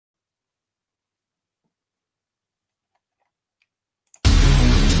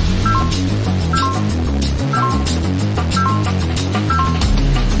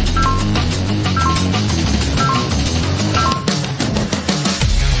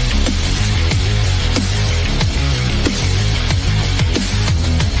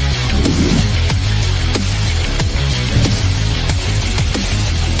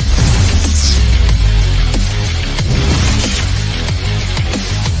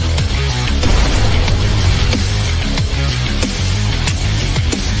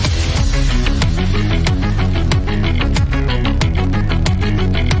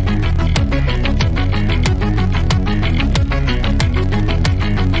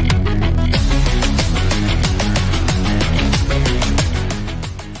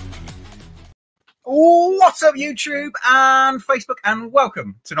up, YouTube and Facebook, and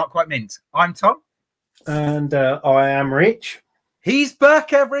welcome to Not Quite Mint. I'm Tom. And I am Rich. He's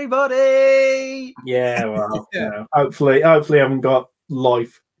back, everybody! Yeah, well, hopefully I haven't got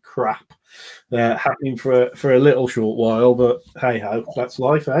life crap happening for a little short while, but hey-ho, that's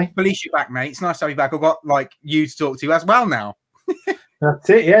life, eh? At least you're back, mate. It's nice to have you back. I've got, like, you to talk to as well now.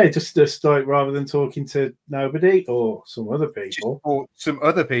 That's it, yeah. Just like rather than talking to nobody or some other people. Or some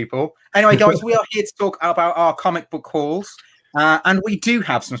other people. Anyway, guys, we are here to talk about our comic book hauls. And we do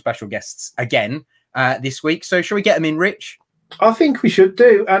have some special guests again this week. So shall we get them in, Rich? I think we should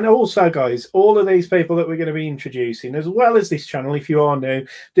do. And also, guys, all of these people that we're going to be introducing, as well as this channel, if you are new,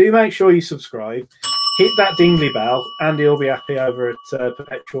 do make sure you subscribe. Hit that dingly bell. Andy will be happy over at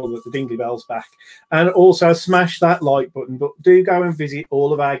Perpetual that the dingly bell's back. And also smash that like button. But do go and visit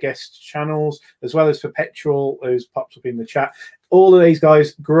all of our guest channels, as well as Perpetual, who's popped up in the chat. All of these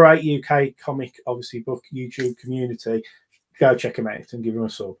guys, great UK comic, obviously, book YouTube community. Go check them out and give them a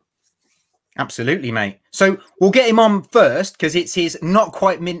sub. Absolutely, mate. So we'll get him on first because it's his not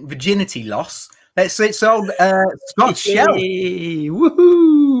quite mint virginity loss. It's old Scott Shell.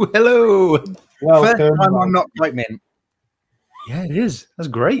 Woohoo! Hello. Welcome. First time I'm not quite mint. Yeah, it is. That's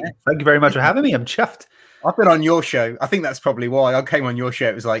great. Yeah. Thank you very much for having me. I'm chuffed. I've been on your show. I think that's probably why I came on your show.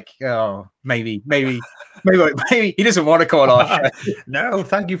 It was like, oh, maybe he doesn't want to call our show. No,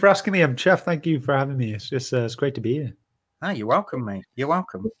 thank you for asking me. I'm chuffed. Thank you for having me. It's just it's great to be here. Ah, you're welcome, mate. You're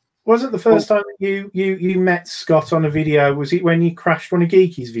welcome. Wasn't the first time that you met Scott on a video? Was it when you crashed one of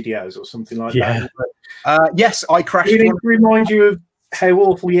Geeky's videos or something like that? Yes, I crashed. Did it remind you of how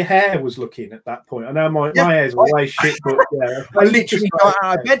awful your hair was looking at that point? I know my hair's always shit, but yeah, I literally got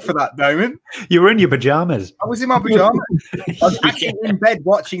out of bed for that moment. You were in your pajamas. I was in my pajamas. I was actually in bed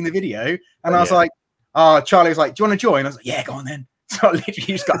watching the video, and I was like, Charlie was like, "Do you want to join?" I was like, "Yeah, go on then." So I literally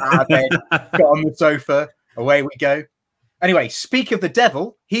just got out of bed, got on the sofa, away we go. Anyway, speak of the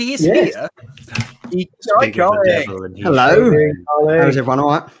devil, he is here. Hello. How's everyone?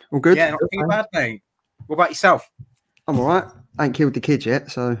 All right? All good? Yeah, not too bad, mate. What about yourself? I'm all right. I ain't killed the kid yet,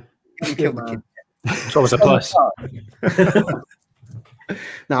 so. Haven't killed the kid. It's always a plus.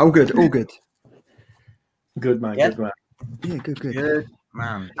 No, all good. All good. Good man. Yeah. Good man. Yeah, good. Good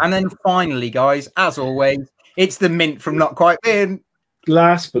man. And then finally, guys, as always, it's the mint from Not Quite Mint.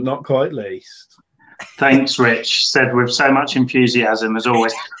 Last but not quite least. Thanks, Rich. Said with so much enthusiasm as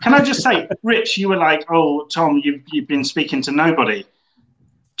always. Can I just say, Rich, you were like, "Oh, Tom, you've been speaking to nobody."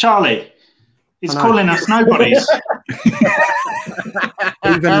 Charlie, he's calling us nobodies.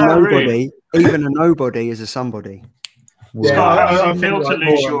 Even a nobody is a somebody. Yeah, Scott, how does it feel to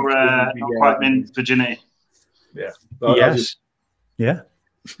lose your not quite mint virginity? Yeah. Yes. Yeah.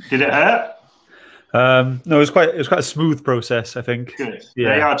 Did it hurt? No, it was quite a smooth process, I think. Good.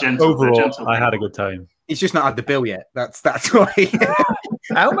 Yeah. They are gentle. Overall, gentle I had a good time. He's just not had the bill yet. That's why.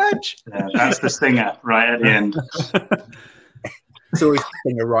 How much? Yeah, that's the stinger right at the end. It's always the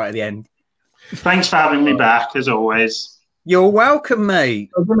stinger right at the end. Thanks for having me back, as always. You're welcome,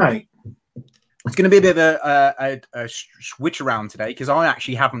 mate. Good mate. It's going to be a bit of a switch around today because I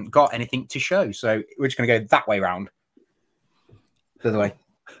actually haven't got anything to show. So we're just going to go that way round. The other way.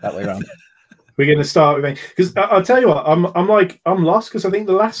 That way round. We're going to start with me because I'll tell you what, I'm lost because I think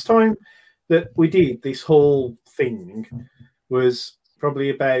the last time that we did this whole thing was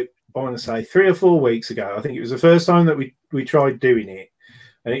probably about, I want to say 3 or 4 weeks ago. I think it was the first time that we tried doing it,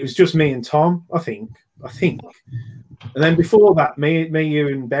 and it was just me and Tom. I think. And then before that, me, you,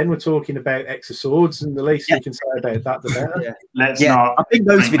 and Ben were talking about X of Swords, and the least we can say about that, the better. Yeah. Let's not. I think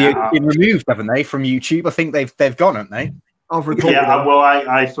those videos have been removed, haven't they, from YouTube? I think they've gone, haven't they? I've reported them. Well,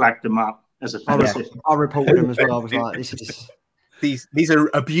 I flagged them up as a I reported them as well. I was like, this is. These are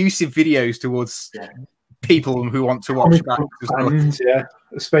abusive videos towards people who want to watch that. Fans, yeah,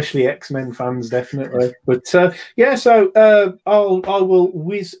 especially X-Men fans, definitely. But so I will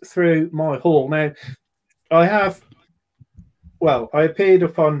whiz through my haul now. I appeared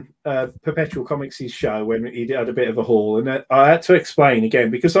upon Perpetual Comics' show when he had a bit of a haul, and I had to explain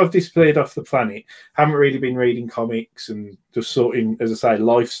again because I've disappeared off the planet. Haven't really been reading comics and just sorting, as I say,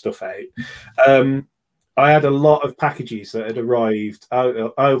 life stuff out. I had a lot of packages that had arrived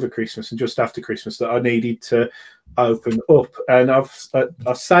over Christmas and just after Christmas that I needed to open up, and I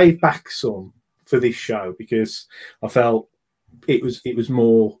saved back some for this show because I felt it was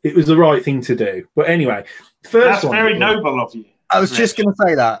the right thing to do. But anyway, that's very noble of you. I was just going to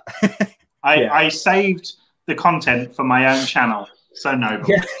say that. I saved the content for my own channel. So noble.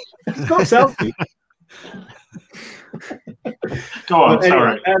 Yeah. It's not selfish. Go on, But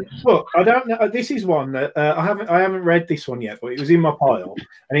anyway, sorry. look, I don't know. This is one that I haven't read this one yet, but it was in my pile,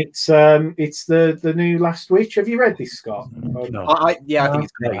 and it's the new Last Witch. Have you read this, Scott? No. I think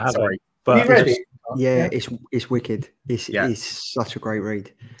it's great. haven't. Sorry. But Have you read it? Yeah, it's wicked. It's such a great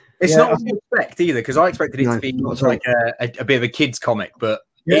read. It's not what you expect either, because I expected it to be not at like a bit of a kid's comic, but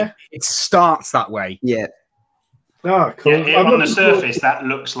Yeah. it starts that way. Yeah. Oh, cool. Yeah, on the surface, that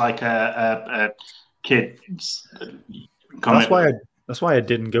looks like a kid's comic. That's why I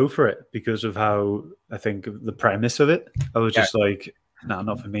didn't go for it, because of how I think the premise of it. I was just like, no,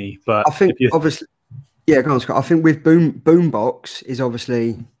 not for me. But I think obviously, yeah, go on, Scott. I think with Boombox is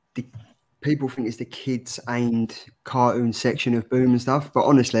obviously people think it's the kids aimed cartoon section of Boom and stuff. But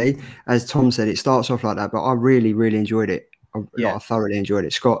honestly, as Tom said, it starts off like that. But I really, really enjoyed it. I thoroughly enjoyed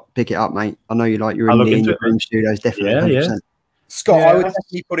it. Scott, pick it up, mate. I know you're in the Boom Studios, definitely. Yeah. Scott, I would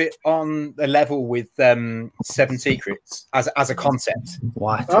definitely put it on a level with Seven Secrets as a concept.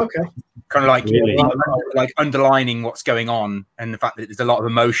 What? Okay. Kind of like Really? like underlining what's going on and the fact that there's a lot of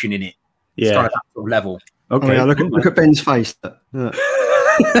emotion in it. Yeah. It's kind of that sort of level. Okay. Oh, yeah, look at Ben's face.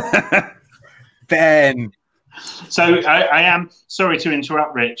 Ben. So I am sorry to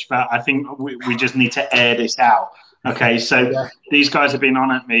interrupt, Rich, but I think we just need to air this out. Okay, so these guys have been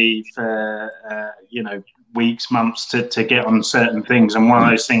on at me for weeks, months to get on certain things, and one of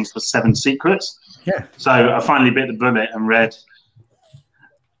those things was Seven Secrets. Yeah. So I finally bit the bullet and read.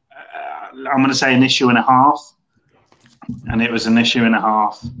 I'm going to say an issue and a half, and it was an issue and a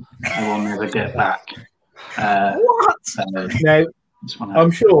half. I will never get back. What? Now,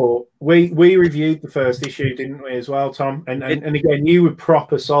 I'm sure we reviewed the first issue, didn't we, as well, Tom? And again, you were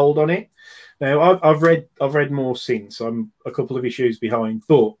proper sold on it. Now I've read more since. I'm a couple of issues behind,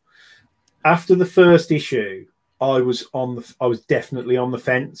 but after the first issue, I was definitely on the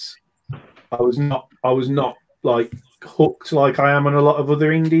fence. I was not like hooked like I am on a lot of other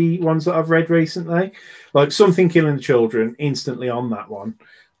indie ones that I've read recently. Like Something Killing the Children, instantly on that one,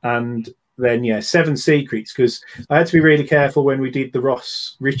 and then Seven Secrets, because I had to be really careful when we did the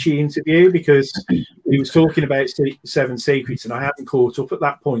Ross Ritchie interview, because he was talking about Seven Secrets and I hadn't caught up at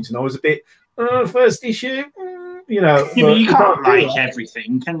that point, and I was a bit first issue, you can't like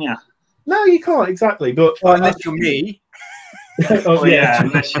everything, can you? No, you can't, exactly. But unless you're me.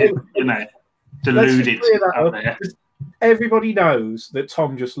 Unless you're deluded out there. Everybody knows that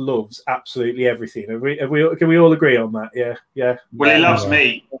Tom just loves absolutely everything. Can we all agree on that? Yeah. Well, he loves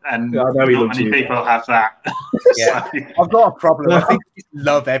me, and I know not many people have that. Yeah, I've got a problem. I think you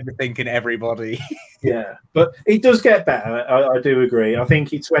love everything and everybody. Yeah, but it does get better. I do agree. I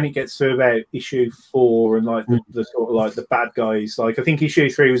think it's when it gets to about issue 4 and like the sort of like the bad guys. Like I think issue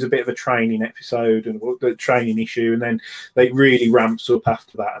 3 was a bit of a training episode and the training issue, and then it really ramps up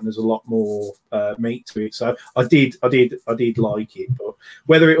after that, and there's a lot more meat to it. So I did like it, but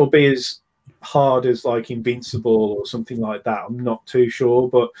whether it'll be as hard as like Invincible or something like that, I'm not too sure.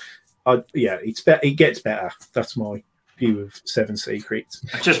 But it gets better. That's my view of Seven Secrets.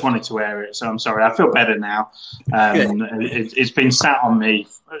 I just wanted to air it, so I'm sorry. I feel better now. It's been sat on me.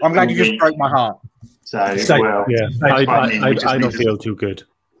 I'm glad you just broke my heart. So I don't feel too good.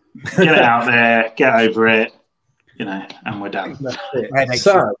 Get it out there, get over it, and we're done. That's it.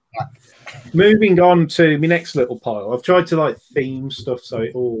 So, moving on to my next little pile. I've tried to like theme stuff so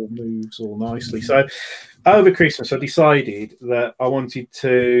it all moves all nicely. So over Christmas, I decided that I wanted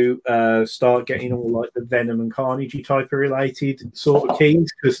to start getting all like the Venom and Carnage type of related sort of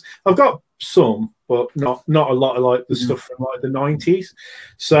keys, because I've got some, but not a lot of like the stuff from like the 90s.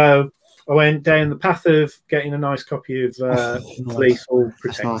 So I went down the path of getting a nice copy of Lethal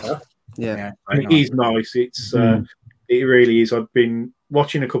Protector. Nice. Yeah, and it is nice. It's it really is. I've been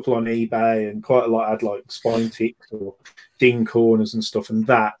watching a couple on eBay, and quite a lot had like spine ticks or ding corners and stuff, and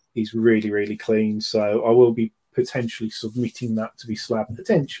that is really, really clean. So I will be potentially submitting that to be slabbed.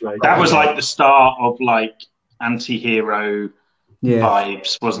 Potentially. That was like the start of like anti-hero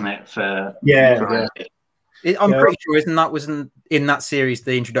vibes, wasn't it? I'm pretty sure wasn't in that series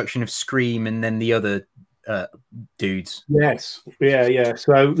the introduction of Scream and then the other dudes. Yes. Yeah.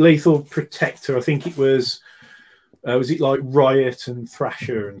 So Lethal Protector, I think it was it like Riot and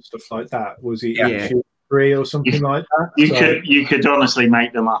Thrasher and stuff like that? Was it issue 3 or something like that? You could honestly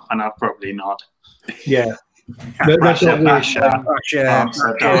make them up, and I'd probably nod. Yeah. Thrasher,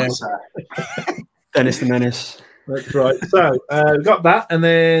 Dennis the Menace. That's right. So got that, and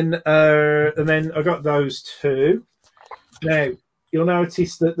then I got those two. Now you'll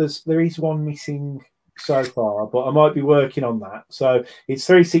notice that there is one missing so far, but I might be working on that. So it's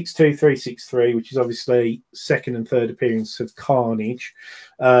 362, 363, which is obviously second and third appearance of Carnage,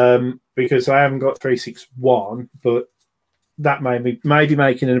 because I haven't got 361, but that may be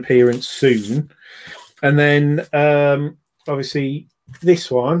making an appearance soon. And then obviously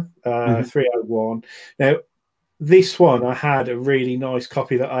this one, 301. Now, this one, I had a really nice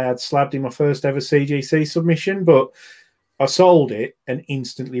copy that I had slabbed in my first ever CGC submission, but I sold it and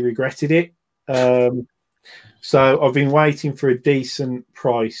instantly regretted it. So I've been waiting for a decent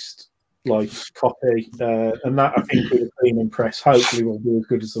priced copy, and that I think with a clean press hopefully will be as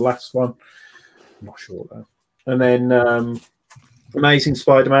good as the last one. I'm not sure though. And then Amazing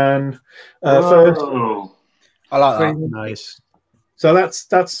Spider-Man first. I like that. Nice. So that's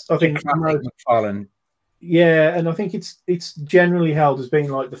I think McFarlane. Yeah, and I think it's generally held as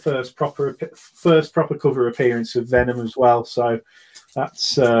being like the first proper cover appearance of Venom as well. So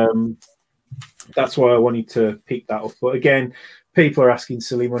that's why I wanted to pick that up. But again, people are asking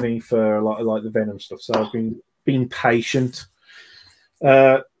silly money for a lot of like the Venom stuff, so I've been patient.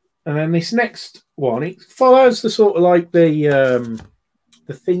 And then this next one, it follows the sort of like the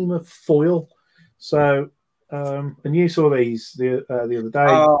theme of foil. So and you saw these the other day.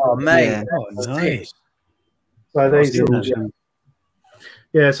 Oh mate, Yeah. Oh, nice. So these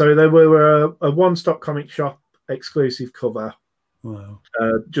so they were a one-stop comic shop exclusive cover. Wow.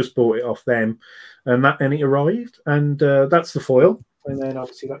 Just bought it off them, and it arrived, and that's the foil, and then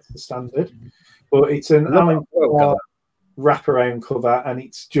obviously that's the standard, but it's an Alan Moore wraparound cover, and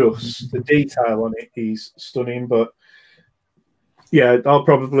it's just the detail on it is stunning. But yeah, I'll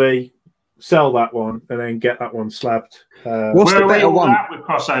probably sell that one and then get that one slabbed. What's the better one? With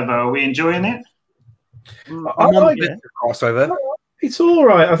crossover, are we enjoying it? I like the crossover. It's all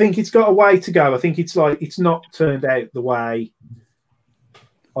right. I think it's got a way to go. I think it's not turned out the way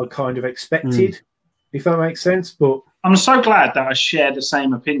I kind of expected, if that makes sense. But I'm so glad that I share the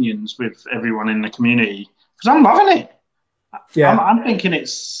same opinions with everyone in the community because I'm loving it. Yeah, I'm thinking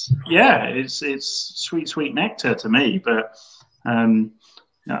it's sweet nectar to me. But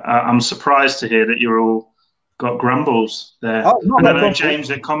I'm surprised to hear that you're all got grumbles there. Oh, and I know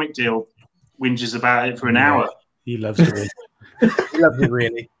James at Comic Deal whinges about it for an hour. He loves it. He loves it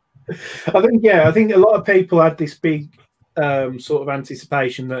really. I think a lot of people had this big sort of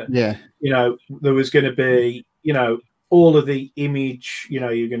anticipation that there was going to be all of the Image,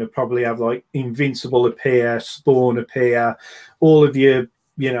 you're going to probably have like Invincible appear, Spawn appear, all of your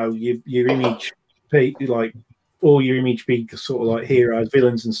Image, like all your Image big sort of like heroes,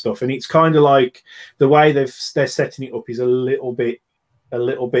 villains and stuff. And it's kind of like the way they're setting it up is a little bit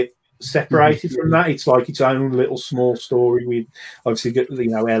separated from that. It's like its own little small story with obviously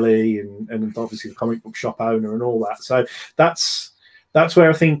Ellie and obviously the comic book shop owner and all that. So that's where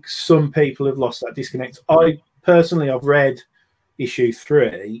I think some people have lost that disconnect. I personally, I've read issue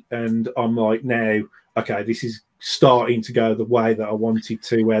 3 and I'm like, now okay, this is starting to go the way that I wanted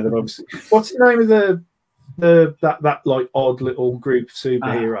to, where they're obviously, what's the name of that like odd little group of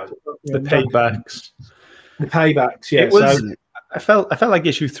superheroes? The Paybacks. The Paybacks, yeah. It was, I felt like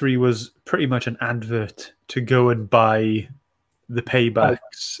issue 3 was pretty much an advert to go and buy the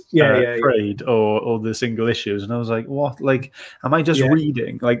Paybacks trade or the single issues, and I was like, what? Like, am I just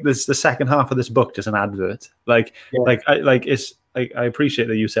reading like this? The second half of this book just an advert? I appreciate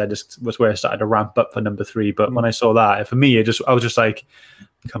that you said this was where I started to ramp up for number 3, but when I saw that, for me, I was just like,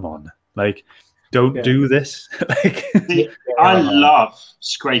 come on, like, don't do this. I love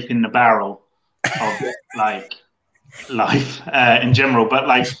scraping the barrel of like life in general, but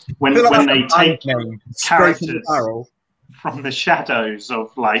like when they take characters from the shadows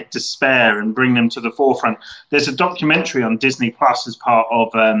of like despair and bring them to the forefront. There's a documentary on Disney Plus as part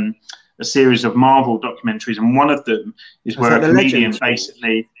of a series of Marvel documentaries, and one of them is where a comedian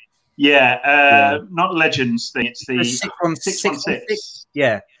basically not Legends thing, it's the 616.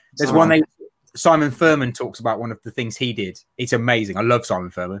 Yeah, there's one Simon Furman talks about one of the things he did. It's amazing. I love Simon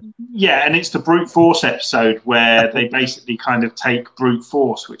Furman. Yeah, and it's the Brute Force episode where they basically kind of take Brute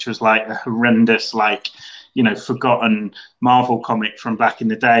Force, which was like a horrendous, like, forgotten Marvel comic from back in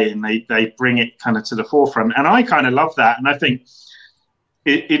the day, and they bring it kind of to the forefront. And I kind of love that. And I think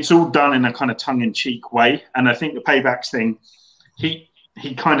it's all done in a kind of tongue-in-cheek way. And I think the Paybacks thing, he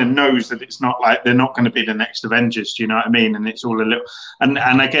kind of knows that it's not like they're not going to be the next Avengers, do you know what I mean? And it's all a little, and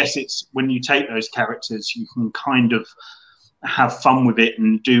I guess it's when you take those characters, you can kind of have fun with it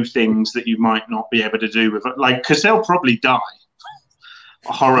and do things that you might not be able to do with it, like, because they'll probably die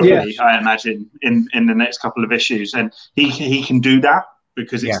horribly, I imagine, in the next couple of issues, and he can do that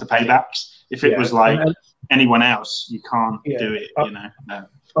because it's the Paybacks. If it was like anyone else, you can't do it. You know. No.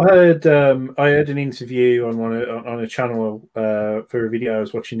 I heard an interview on a channel for a video I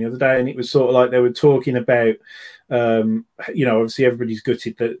was watching the other day, and it was sort of like they were talking about, obviously everybody's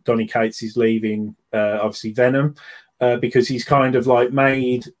gutted that Donny Cates is leaving, obviously Venom, because he's kind of like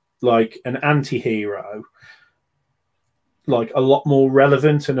made like an anti-hero like a lot more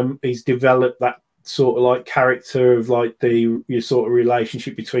relevant, and he's developed that sort of like character of like your sort of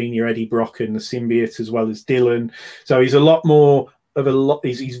relationship between your Eddie Brock and the symbiote as well as Dylan. So he's a lot more of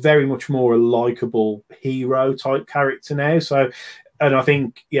he's very much more a likable hero type character now. So, and I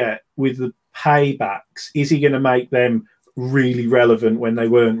think with the paybacks, is he going to make them really relevant when they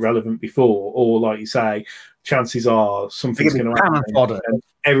weren't relevant before, or like you say, chances are something's going to happen and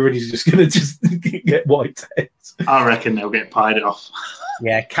everybody's just going to get wiped out. I reckon they'll get pied off.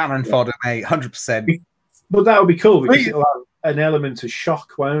 Yeah, cannon fodder, mate, 100%. But that would be cool because it'll have an element of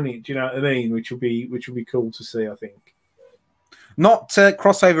shock, won't it? Do you know what I mean? Which will be cool to see, I think. Not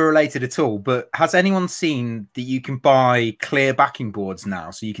crossover related at all, but has anyone seen that you can buy clear backing boards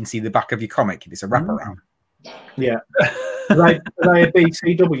now, so you can see the back of your comic if it's a wraparound? Yeah. Are they a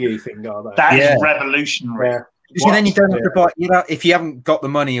BCW thing, are they? That is revolutionary. Yeah. And then you don't have to buy, if you haven't got the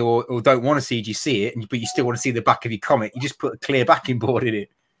money or don't want to see it, but you still want to see the back of your comic, you just put a clear backing board in it.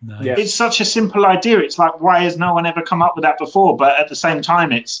 Nice. Yeah. It's such a simple idea. It's like, why has no one ever come up with that before? But at the same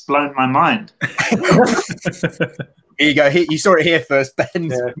time, it's blown my mind. Here you go. You saw it here first, Ben.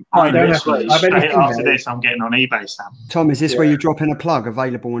 Yeah. Straight after this, I'm getting on eBay, Sam. Tom, is this where you drop in a plug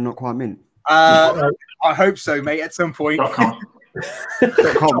available and not quite mint? I hope so, mate, at some point. I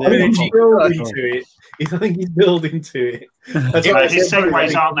think he's building to it. His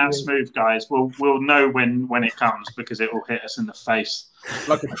segues aren't that smooth, guys. We'll know when it comes because it will hit us in the face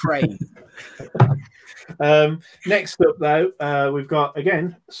like a train. Next up, though, we've got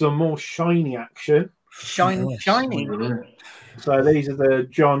again some more shiny action. Shiny. So these are the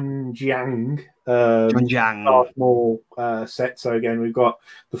John Jiang more set. So again, we've got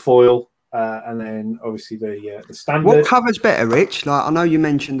the foil. And then obviously the standard. What covers better, Rich? Like I know you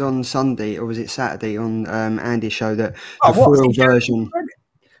mentioned on Sunday, or was it Saturday on Andy's show that the foil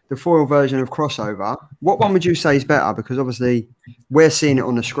version of crossover. What one would you say is better? Because obviously we're seeing it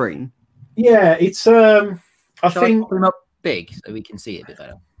on the screen. Yeah, it's I think put them up big so we can see it a bit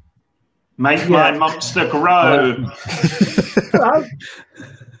better. Make my monster grow.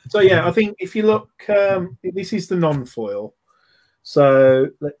 So yeah, I think if you look, this is the non-foil. So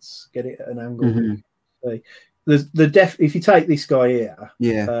let's get it at an angle. Mm-hmm. If you take this guy here,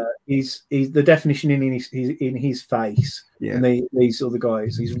 he's the definition in his face, and these other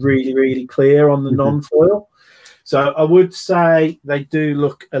guys, he's really, really clear on the non-foil. So I would say they do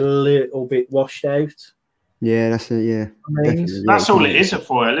look a little bit washed out. Yeah, that's it. Yeah, that's all it is, a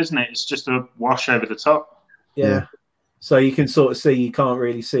foil, isn't it? It's just a wash over the top. Yeah. So you can sort of see, you can't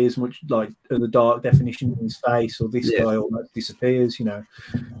really see as much like the dark definition in his face, or this guy almost disappears,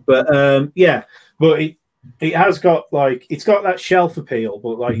 But but it has got like, it's got that shelf appeal,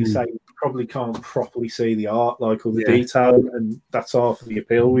 but like you say, you probably can't properly see the art, like all the detail, and that's half of the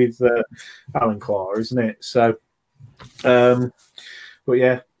appeal with Alan Clark, isn't it? So, but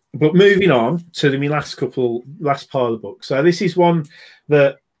moving on to my last pile of books. So this is one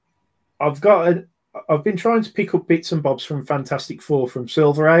that I've been trying to pick up bits and bobs from Fantastic Four from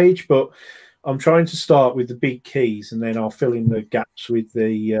Silver Age, but I'm trying to start with the big keys, and then I'll fill in the gaps with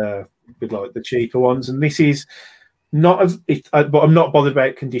the cheaper ones. And this is not, but I'm not bothered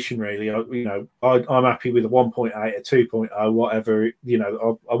about condition really. I'm happy with a 1.8, a 2.0, whatever.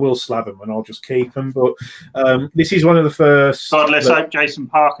 I will slab them and I'll just keep them. But this is one of the first. God, let's hope Jason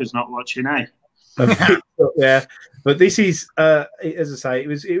Parker's not watching, eh? Yeah, but this is as I say, it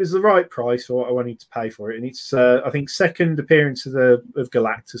was the right price for what I wanted to pay for it, and it's I think second appearance of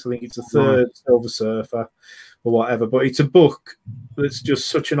Galactus. I think it's the third Silver Surfer or whatever, but it's a book that's just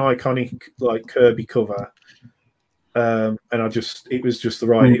such an iconic like Kirby cover, and it was just the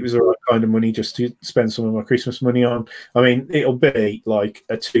right kind of money just to spend some of my Christmas money on. I mean, it'll be like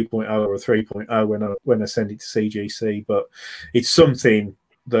a 2.0 or a 3.0 when I send it to CGC, but it's something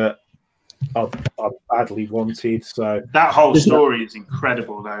that I badly wanted. So that whole story is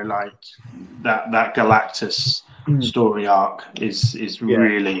incredible, though. Like that Galactus story arc is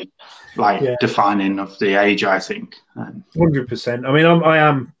really defining of the age, I think. 100%. I mean, I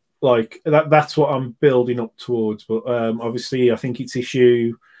am like that's what I'm building up towards. But obviously, I think it's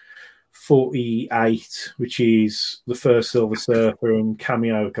issue 48, which is the first Silver Surfer and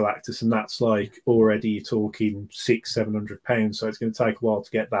Cameo Galactus, and that's like already talking £600-700. So it's going to take a while to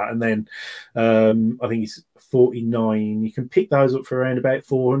get that. And then I think it's 49. You can pick those up for around about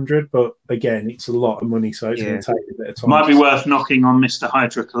 400, but again, it's a lot of money, so it's going to take a bit of time. Might be worth knocking on Mr.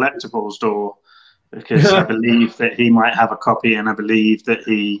 Hydra Collectibles' door, because I believe that he might have a copy, and I believe that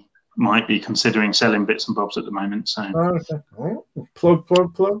he might be considering selling bits and bobs at the moment. So plug.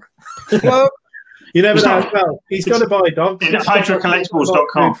 You never know. Well, he's got to buy a dog.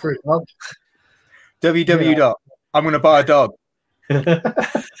 HydraCollectibles.com. www. I'm going to buy a dog. I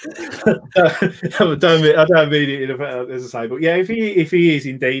don't mean it in a, as I say, but yeah, if he is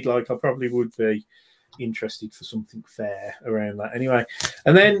indeed, like, I probably would be interested for something fair around that anyway.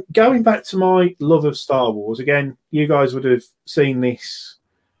 And then going back to my love of Star Wars, again, you guys would have seen this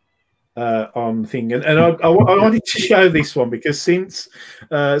on thing, and I wanted to show this one because since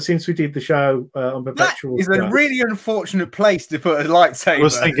we did the show on Perpetual, is a really unfortunate place to put a lightsaber. I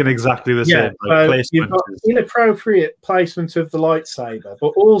was thinking exactly the same. So you've got inappropriate placement of the lightsaber,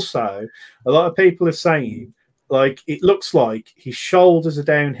 but also a lot of people are saying, like, it looks like his shoulders are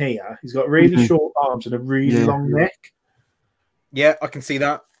down here. He's got really short arms and a really long neck. Yeah, I can see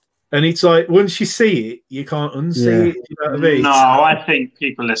that. And it's like, once you see it, you can't unsee it. You know what I mean? No, I think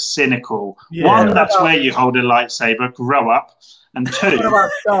people are cynical. One, that's where you hold a lightsaber, grow up. And two, what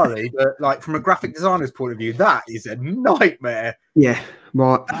about Charlie? But like, from a graphic designer's point of view, that is a nightmare. Yeah,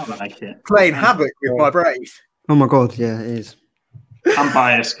 right. I like it. Playing havoc with my brain. Oh my god, yeah, it is. I'm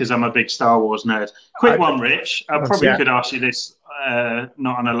biased because I'm a big Star Wars nerd. Quick one, Rich. I probably could ask you this,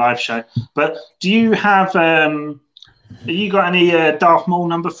 not on a live show, but do you have... have you got any Darth Maul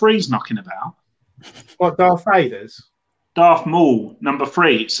number 3s knocking about? What, Darth Vader's? Darth Maul number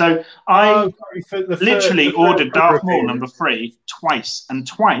 3. So I literally ordered Darth Maul number 3 twice, and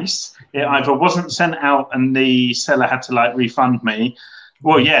twice it either wasn't sent out and the seller had to like refund me.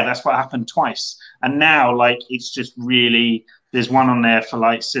 Well, yeah, that's what happened twice. And now, like, it's just really, there's one on there for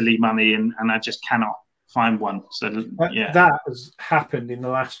like silly money, and I just cannot find one. So yeah, that has happened in the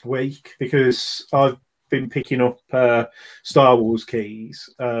last week because I've been picking up Star Wars keys,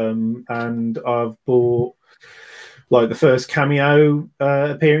 and I've bought like the first cameo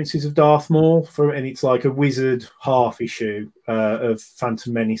appearances of Darth Maul and it's like a wizard half issue of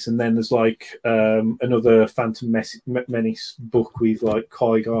Phantom Menace, and then there's like another Phantom Menace book with like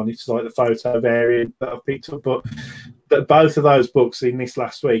Qui-Gon. It's like the photo variant that I've picked up, but both of those books in this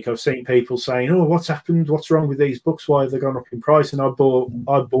last week, I've seen people saying, "Oh, what's happened? What's wrong with these books? Why have they gone up in price?" And I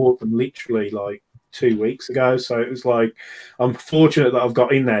bought them literally like 2 weeks ago, so it was like, I'm fortunate that I've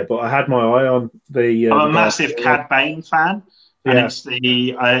got in there, but I had my eye on the I'm a massive Cad Bane fan, and it's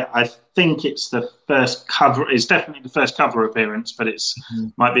the I think it's the first cover, it's definitely the first cover appearance, but it's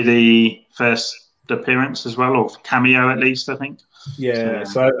might be the first appearance as well, or cameo at least, I think.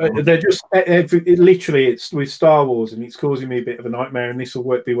 So they're just literally, it's with Star Wars, and it's causing me a bit of a nightmare, and this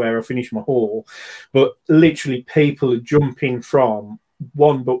will be where I finish my haul, but literally people are jumping from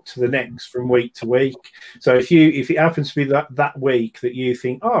one book to the next from week to week. So if it happens to be that week that you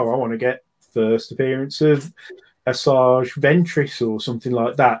think, oh, I want to get first appearance of Asajj Ventress or something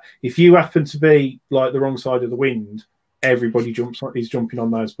like that, if you happen to be like the wrong side of the wind, everybody is jumping on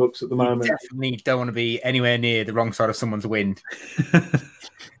those books at the moment. You definitely don't want to be anywhere near the wrong side of someone's wind.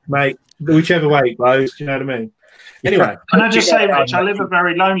 Mate, whichever way it blows, do you know what I mean? Anyway, can I just say, Rich, I live a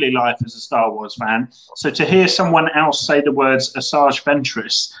very lonely life as a Star Wars fan. So to hear someone else say the words Asajj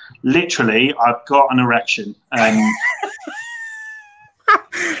Ventress, literally, I've got an erection. I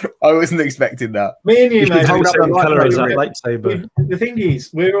wasn't expecting that. Me and you, mate, hold up the lightsaber. The thing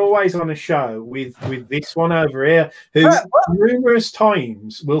is, we're always on a show with this one over here, who numerous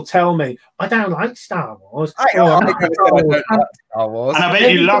times will tell me, "I don't like Star Wars." Star Wars. And I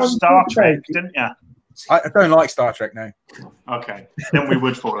bet you love Star Trek, didn't you? I don't like Star Trek, no. Okay, then we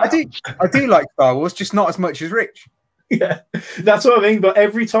would fall out. I do like Star Wars, just not as much as Rich. Yeah, that's what I mean. But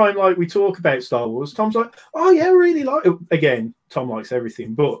every time, like, we talk about Star Wars, Tom's like, "Oh yeah, I really like it." Again, Tom likes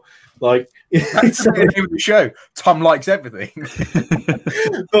everything, but like, it's the name of the show. Tom likes everything.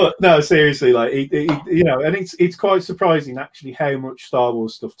 But no, seriously, like, you know, and it's quite surprising actually how much Star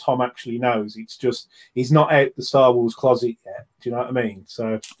Wars stuff Tom actually knows. It's just he's not out the Star Wars closet yet. Do you know what I mean?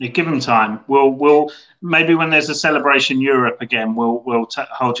 So you give him time. We'll maybe when there's a Celebration Europe again, we'll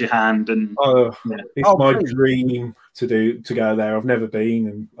hold your hand and. It's my dream to go there. I've never been,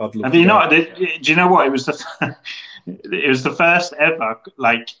 and I'd love. Have you not? Do you know what? It was the first ever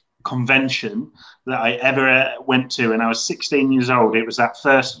like convention that I ever went to, and I was 16 years old. It was that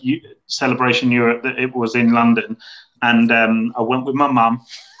first Celebration Europe that it was in London, and I went with my mum.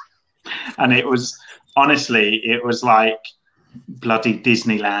 And it was honestly, it was like bloody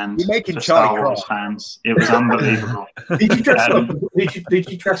Disneyland making for Charlie Star Wars cry. fans. It was unbelievable. Did you dress up? Did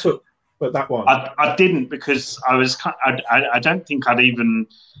you dress up at that one? I didn't, because I don't think I'd even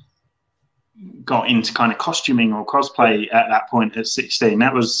got into kind of costuming or cosplay at that point at 16.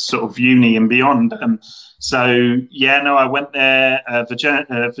 That was sort of uni and beyond. So yeah, no, I went there,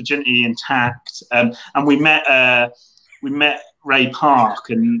 virginity intact, and we met Ray Park,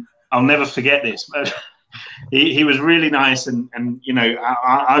 and I'll never forget this. He was really nice, and you know,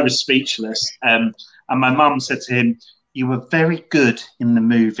 I was speechless. And my mum said to him, "You were very good in the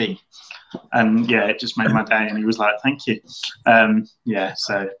movie." And yeah, it just made my day. And he was like, "Thank you." Yeah,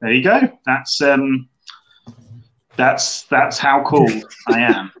 so there you go. That's how cool I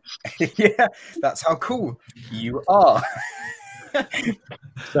am. Yeah, that's how cool you are.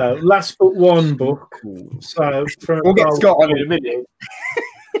 So last but one book. So We'll get Scott on in a minute.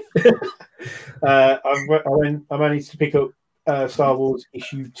 I managed to pick up Star Wars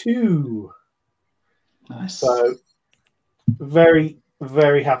issue 2. Nice. So very,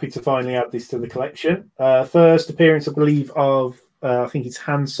 very happy to finally add this to the collection. First appearance, I believe, of I think it's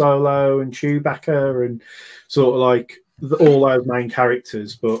Han Solo and Chewbacca and sort of like all those main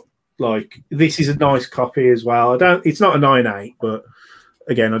characters. But like, this is a nice copy as well. It's not a 9.8, but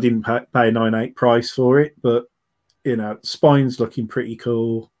again, I didn't pay a 9.8 price for it. But you know, spine's looking pretty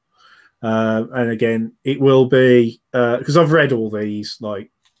cool. And again, it will be because I've read all these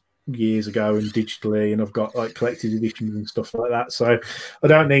like years ago and digitally, and I've got like collected editions and stuff like that, so I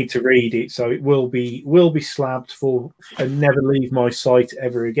don't need to read it. So it will be slabbed for and never leave my sight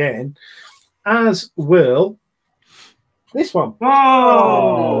ever again, as will this one.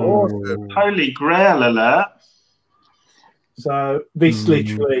 Oh, holy grail alert. So this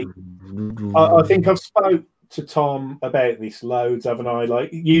literally, I think I've spoke to Tom about this loads, haven't I? Like,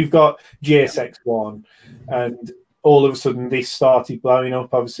 you've got GSX1, and all of a sudden this started blowing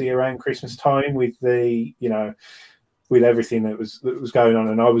up, obviously around Christmas time with the, you know, with everything that was going on.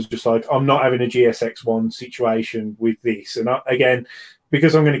 And I was just like, I'm not having a GSX1 situation with this. And again,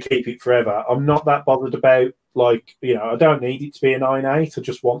 because I'm going to keep it forever, I'm not that bothered about, like, you know, I don't need it to be a 9.8. I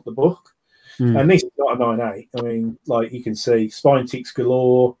just want the book. And this is not a 9.8. I mean, like you can see, spine ticks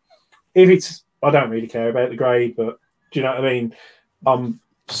galore. I don't really care about the grade, but do you know what I mean? I'm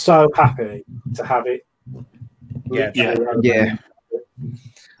so happy to have it. Yeah.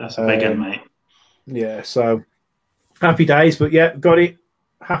 That's a big one, mate. Yeah, so happy days, but yeah, got it.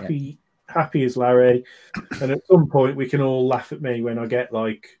 Happy as Larry. And at some point, we can all laugh at me when I get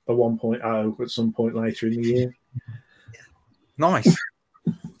like a 1.0 at some point later in the year. Nice.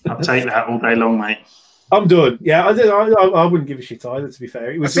 I'll take that all day long, mate. I'm done. Yeah, I wouldn't give a shit either, to be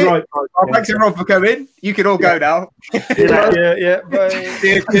fair. It was the right. Thanks everyone for coming. You can all go now. Yeah. Bye.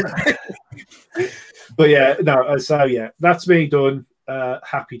 But yeah, no. So yeah, that's me done.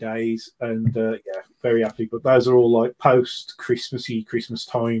 Happy days, and yeah, very happy. But those are all like post Christmas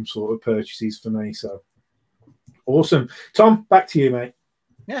time sort of purchases for me. So awesome, Tom. Back to you, mate.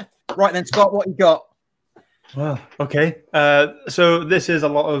 Yeah. Right then, Scott. What you got? Well, okay. So this is a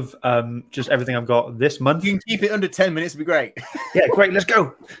lot of just everything I've got this month. You can keep it under 10 minutes. It'd be great. Yeah, great. Let's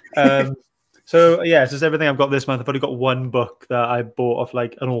go. So yeah, it's just everything I've got this month. I've only got one book that I bought off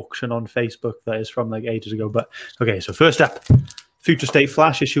like an auction on Facebook that is from like ages ago. But okay, so first up, Future State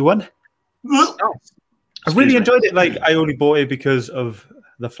Flash issue 1. I really enjoyed it. Like, I only bought it because of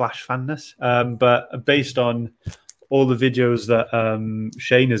the Flash fanness. But based on all the videos that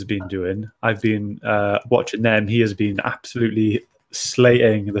Shane has been doing, I've been watching them. He has been absolutely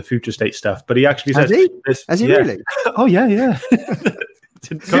slating the Future State stuff. But he actually said, Has he really? Oh yeah.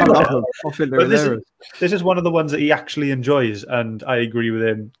 This is one of the ones that he actually enjoys, and I agree with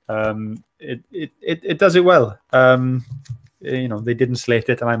him. It does it well. You know, they didn't slate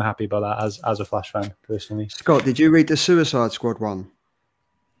it, and I'm happy about that as a Flash fan personally. Scott, did you read the Suicide Squad one?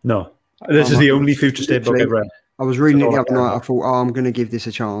 No, this is the only Future State book I've read. I was reading it the other night. I thought, I'm going to give this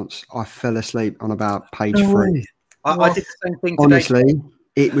a chance. I fell asleep on about page 3. I did the same thing today. Honestly,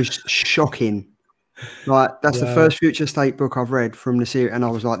 it was shocking. Like, that's the first Future State book I've read from the series, and I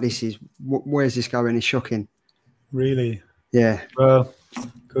was like, where's this going? It's shocking. Really? Yeah. Well,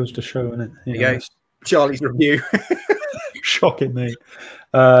 goes to show, isn't it? Yeah. Charlie's review. Shocking, mate.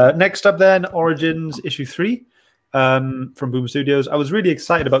 Next up then, Origins issue 3 from Boom Studios. I was really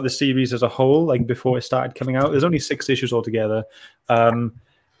excited about the series as a whole, like before it started coming out. There's only 6 issues altogether.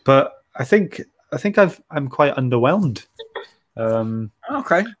 But I think I'm quite underwhelmed.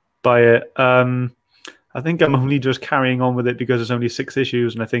 Okay. By it. I think I'm only just carrying on with it because it's only 6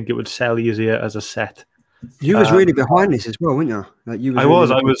 issues, and I think it would sell easier as a set. You was really behind this as well, weren't you? Like you I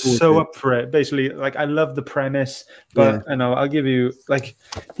was so up for it. Basically, like I love the premise, but I know I'll give you like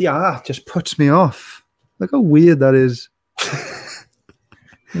the art just puts me off. Look how weird that is.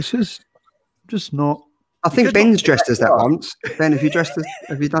 It's just not. I think Ben's dressed as that once. Ben, have you done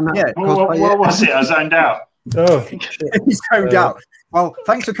that? Yeah. What was it? I zoned out. Oh, He's zoned out. Well,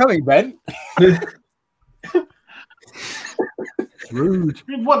 thanks for coming, Ben. rude.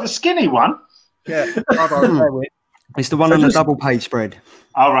 What, the skinny one? Yeah. It's the one on the double page spread.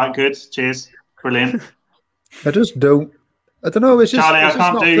 All right, good. Cheers. Brilliant. I just don't. I don't know. It's just Charlie, it's I just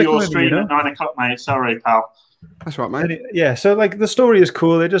can't not do clicking your with me, stream you know? at 9 o'clock, mate. Sorry, pal. That's right, mate. Yeah, so like the story is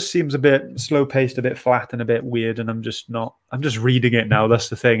cool. It just seems a bit slow paced, a bit flat, and a bit weird. And I'm just reading it now. That's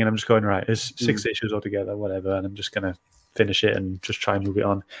the thing. And I'm just going, right, it's 6 issues altogether, whatever. And I'm just gonna finish it and just try and move it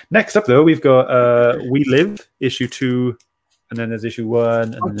on. Next up, though, we've got We Live, issue 2, and then there's issue 1,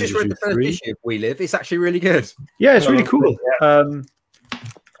 and I've then just there's read issue the first 3. issue of We Live. It's actually really good. Yeah, it's really cool.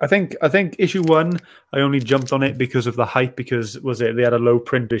 I think issue 1, I only jumped on it because of the hype, because they had a low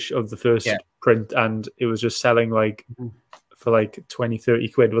printish of the first print, and it was just selling like for like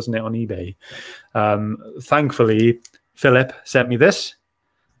 20-30 quid, wasn't it, on eBay. Thankfully Philip sent me this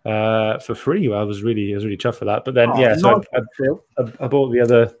for free. I was really chuffed for that. But then so I bought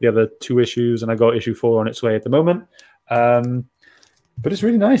the other 2 issues, and I got issue 4 on its way at the moment. But it's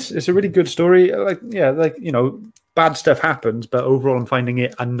really nice. It's a really good story. Bad stuff happens, but overall I'm finding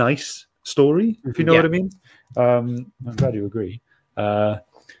it a nice story, if you know what I mean. I'm glad you agree. And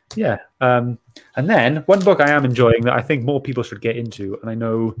then one book I am enjoying that I think more people should get into, and I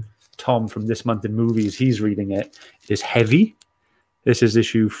know Tom from This Month in Movies, he's reading it, is Heavy. This is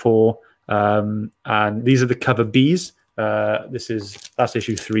issue 4, and these are the cover Bs. That's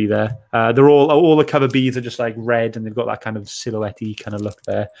issue 3 there. They're all the cover Bs are just like red, and they've got that kind of silhouette-y kind of look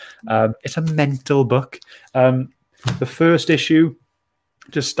there. It's a mental book. The first issue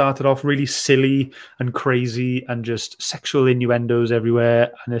just started off really silly and crazy and just sexual innuendos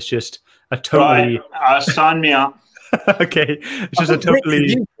everywhere, and it's just a totally sign me up. Okay, it's just a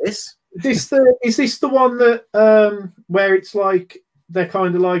totally Is this the one that where it's like they're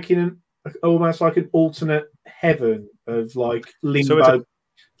kind of like in almost like an alternate heaven of like limbo? So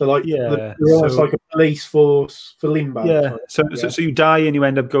they're almost like a police force for limbo. Yeah. So you die and you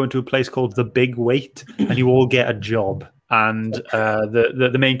end up going to a place called the Big Wait, and you all get a job. And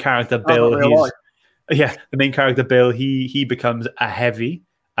the main character Bill, the main character Bill, he becomes a heavy,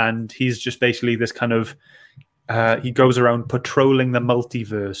 and he's just basically this kind of he goes around patrolling the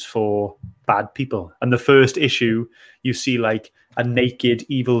multiverse for bad people. And the first issue, you see like a naked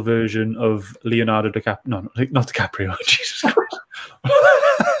evil version of Leonardo DiCaprio. No, not DiCaprio. Jesus Christ.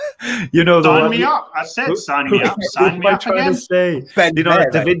 You know, sign me up. I said sign me up. Sign me up again.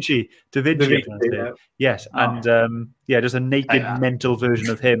 Da Vinci. Yes, and just a naked mental version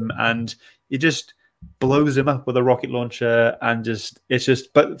of him, and it just blows him up with a rocket launcher, and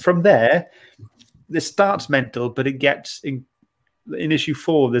but from there, this starts mental, but it gets in issue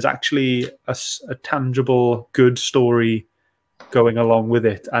 4. There's actually a tangible, good story going along with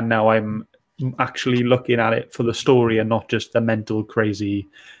it, and now I'm actually looking at it for the story and not just the mental, crazy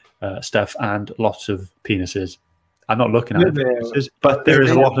stuff and lots of penises. I'm not looking at penises, but there is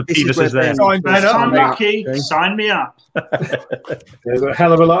a lot of penises there. I'm lucky. Sign me up. There's a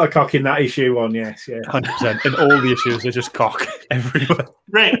hell of a lot of cock in that issue one, yes. 100%. In all the issues, there's just cock everywhere.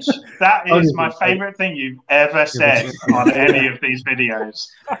 Rich, that is my favourite thing you've ever said on any of these videos.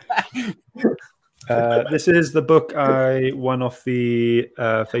 This is the book I won off the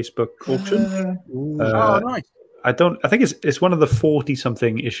Facebook auction. Oh, nice. I think it's one of the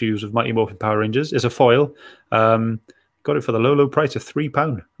 40-something issues of Mighty Morphin Power Rangers. It's a foil. Got it for the low price of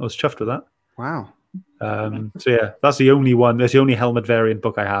 £3. I was chuffed with that. Wow. So yeah, that's the only one. That's the only helmet variant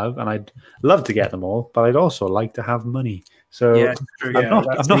book I have, and I'd love to get them all, but I'd also like to have money. So I'm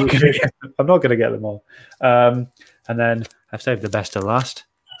not going to get them all. And then I've saved the best to last.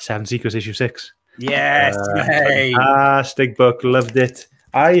 7 Secrets issue 6. Yes, fantastic book. Loved it.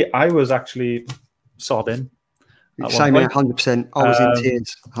 I was actually sodding. Same, 100%. I was in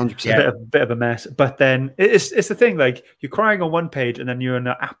tears, 100%. A bit of a mess, but then it's the thing. Like, you're crying on one page, and then you're in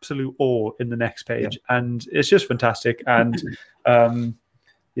absolute awe in the next page, and it's just fantastic. And I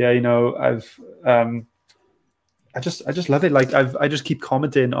just love it. Like, I just keep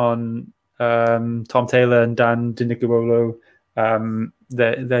commenting on Tom Taylor and Dan DiNicolò.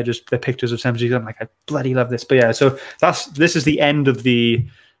 They're pictures of Sam. I'm like, I bloody love this. But yeah, so this is the end of the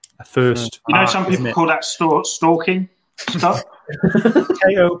first. You know, some people call that stalking stuff.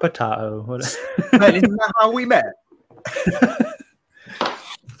 Potato. Man, isn't that how we met?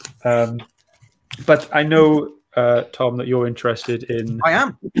 But I know, Tom, that you're interested in. I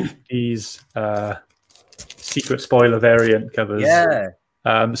am. These secret spoiler variant covers. Yeah.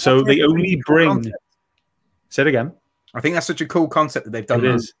 So they only bring. Say it again. I think that's such a cool concept that they've done.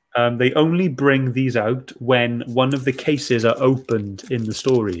 It is. They only bring these out when one of the cases are opened in the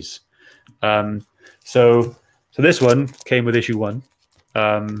stories. So this one came with issue 1.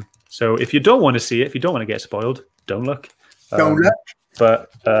 So if you don't want to see it, if you don't want to get spoiled, don't look. Don't look.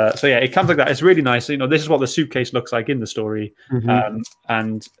 But so yeah, it comes like that. It's really nice. You know, this is what the suitcase looks like in the story,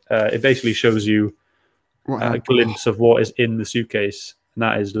 and it basically shows you a glimpse of what is in the suitcase, and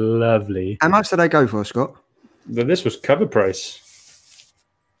that is lovely. How much did they go for, Scott? But this was cover price.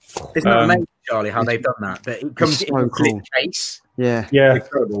 Isn't that amazing, Charlie, how they've done that? That it comes in a case. Yeah.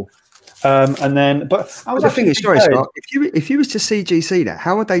 Incredible. And then, but I was the thing is, sorry, Scott, if you was to CGC that,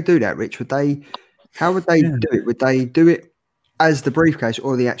 how would they do that, Rich? How would they do it? Would they do it as the briefcase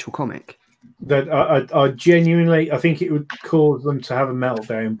or the actual comic? That I genuinely, I think it would cause them to have a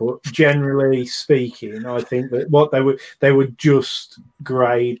meltdown. But generally speaking, I think that what they would just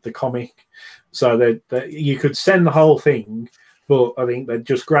grade the comic, so that you could send the whole thing, but I think they'd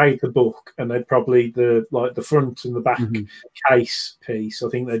just grade the book, and they'd probably the front and the back case piece. I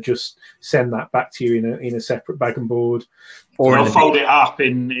think they'd just send that back to you in a separate bag and board, or they'll fold it up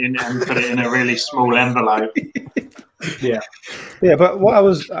and put it in a really small envelope. Yeah. But what I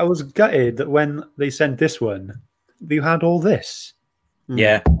was gutted that when they sent this one, you had all this.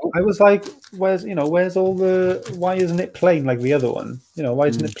 Yeah, I was like, where's all the? Why isn't it plain like the other one? Why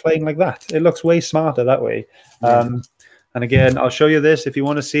isn't it plain like that? It looks way smarter that way. And again, I'll show you this if you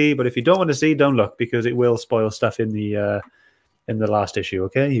want to see, but if you don't want to see, don't look, because it will spoil stuff in the last issue.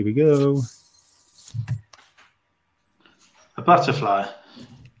 Okay, here we go. A butterfly.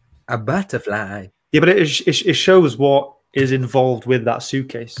 A butterfly. Yeah, but it shows what is involved with that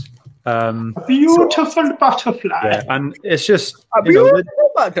suitcase. A beautiful butterfly. Yeah, and it's just a beautiful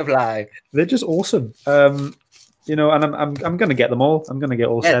butterfly. They're just awesome. And I'm gonna get them all. I'm gonna get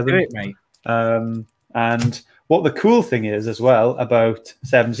all 7. Do it, mate. And what the cool thing is as well about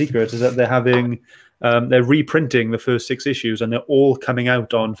 7 Secrets is that they're having they're reprinting the first 6 issues, and they're all coming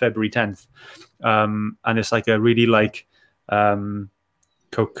out on February 10th. And it's like a really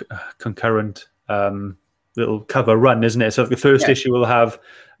concurrent little cover run, isn't it? So the first issue will have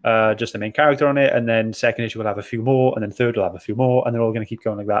just the main character on it, and then second issue will have a few more, and then third will have a few more, and they're all going to keep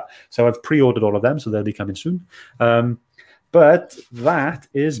going like that. So I've pre-ordered all of them, so they'll be coming soon. But that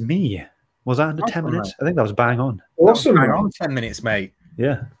is me. Was that under 10 minutes? I think that was bang on. Awesome. Bang on 10 minutes, mate.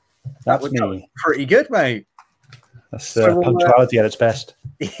 Yeah. That's me. Pretty good, mate. That's punctuality at its best.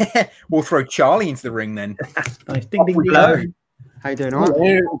 Yeah, we'll throw Charlie into the ring then. Nice. Ding, ding, ding. How you doing? All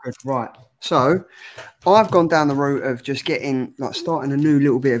right? All good. Right. So I've gone down the route of just starting a new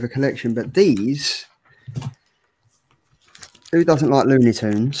little bit of a collection, but these, who doesn't like Looney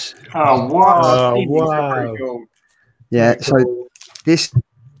Tunes? Oh, wow. Oh, wow. Cool. Yeah, so this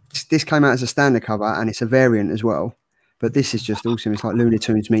came out as a standard cover, and it's a variant as well. But this is just awesome. It's like Looney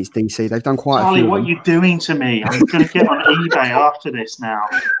Tunes meets DC. They've done quite Charlie, a few. what are you doing to me? I'm going to get on eBay after this now.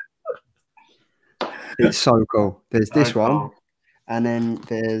 It's so cool. There's this one. And then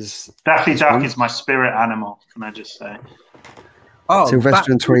there's Daffy Duck is my spirit animal, can I just say? Oh,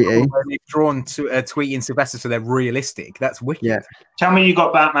 Sylvester and Tweety. They've drawn to Tweety and Sylvester, so they're realistic. That's wicked. Yeah. Tell me you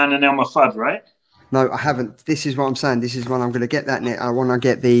got Batman and Elmer Fudd, right? No, I haven't. This is what I'm saying. This is when I'm going to get that net. I want to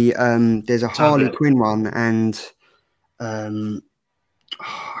get the there's a Harley Quinn one, and I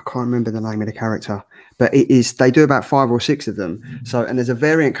can't remember the name of the character, but it is. They do about 5 or 6 of them. So, and there's a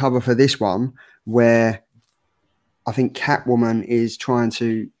variant cover for this one where I think Catwoman is trying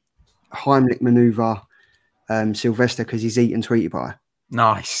to Heimlich maneuver Sylvester because he's eaten Tweety Pie.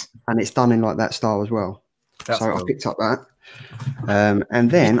 Nice. And it's done in like that style as well. That's so cool. I picked up that.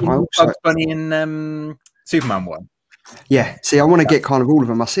 And then I also Bugs Bunny in Superman one. Yeah, see, I want to get kind of all of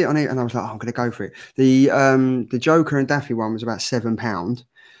them. I see it on it, and I was like, I'm going to go for it. The Joker and Daffy one was about £7, and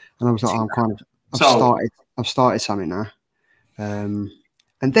I was like, I've started something now.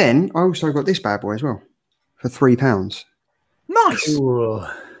 And then I also got this bad boy as well for £3. Nice. Ooh.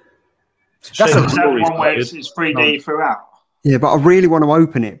 That's the one where it's 3D throughout. Yeah, but I really want to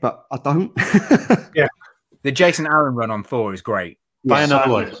open it, but I don't. Yeah, the Jason Aaron run on Thor is great. Buy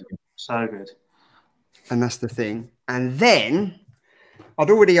another one. So good. And that's the thing. And then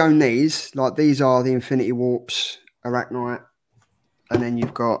I'd already own these. Like these are the Infinity Warps, Arachnite, and then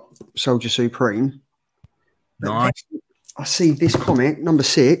you've got Soldier Supreme. Nice. I see this comic, number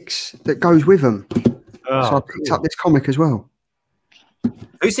 6, that goes with them. Oh, so I picked up this comic as well.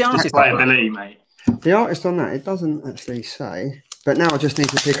 Who's the artist? Playability, mate. The artist on that, it doesn't actually say. But now I just need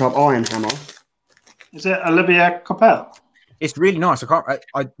to pick up Iron Hammer. Is it Olivia Coppell? It's really nice.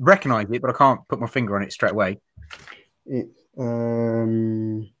 I recognise it, but I can't put my finger on it straight away.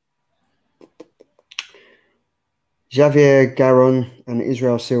 Xavier Garon and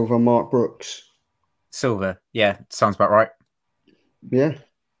Israel Silva, Mark Brooks. Silver, yeah, sounds about right. Yeah,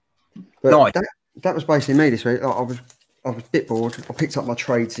 but nice. that was basically me this week. I was a bit bored. I picked up my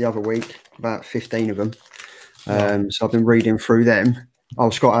trades the other week, about 15 of them. So I've been reading through them.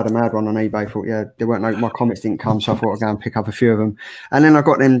 Scott Adam had one on eBay. Thought, yeah, there weren't my comics didn't come, so I thought I'd go and pick up a few of them. And then I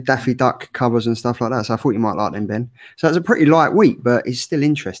got them Daffy Duck covers and stuff like that. So I thought you might like them, Ben. So it's a pretty light week, but it's still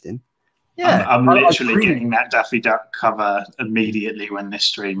interesting. Yeah, I'm literally getting that Daffy Duck cover immediately when this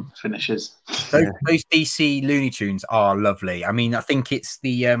stream finishes. Those DC Looney Tunes are lovely. I mean, I think it's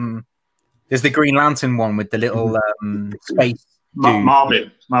the there's the Green Lantern one with the little space dude.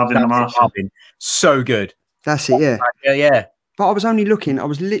 Marvin the Martian. So good. That's it. Yeah. Yeah. But I was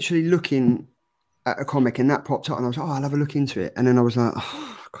literally looking at a comic and that popped up and I was like, I'll have a look into it. And then I was like,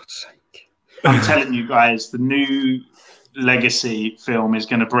 oh, for God's sake. I'm telling you guys, the new Legacy film is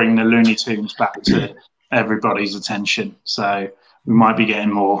going to bring the Looney Tunes back to everybody's attention. So we might be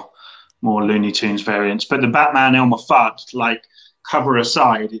getting more Looney Tunes variants. But the Batman Elmer Fudd, like, cover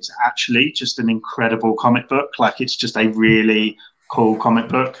aside, it's actually just an incredible comic book. Like, it's just a really cool comic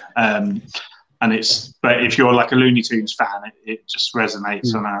book. But if you're like a Looney Tunes fan, it just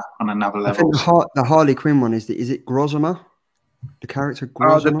resonates on another level. I think the Harley Quinn one is it Grozoma? The character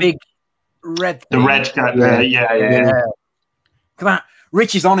Grozoma? Oh, the big red. The red guy. Yeah. Come on,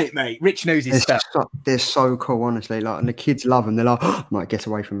 Rich is on it, mate. Rich knows his stuff. They're so cool, honestly. Like, and the kids love them. They're like, oh, "Might get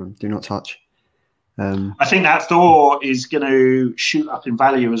away from them. Do not touch." I think that Thor is going to shoot up in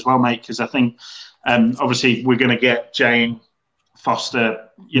value as well, mate. Because I think, obviously, we're going to get Jane Foster,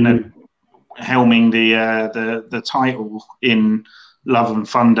 helming the title in Love and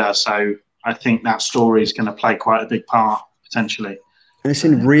Thunder. So I think that story is going to play quite a big part potentially. And it's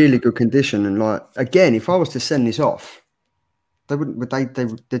in really good condition. And like, again, if I was to send this off, they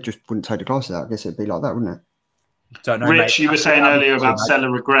just wouldn't take the glasses out. I guess it'd be like that, wouldn't it? Don't know, Rich, you were saying earlier about Seller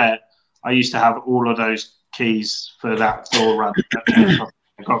Regret. I used to have all of those keys for that Thor run. I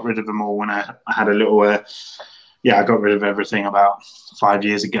got rid of them all when I had a little. I got rid of everything about 5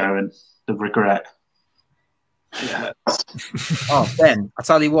 years ago, and the regret. Yeah. Oh, Ben, I'll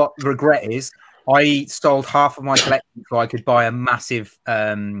tell you what regret is. I sold half of my collection so I could buy a massive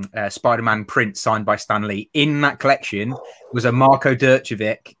Spider-Man print signed by Stan Lee. In that collection was a Marko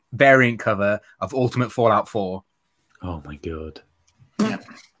Dirčević variant cover of Ultimate Fallout 4. Oh, my God. Yeah.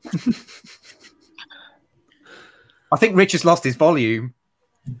 I think Rich has lost his volume.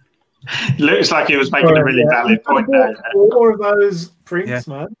 Looks like he was making a really valid point there. More of those prints,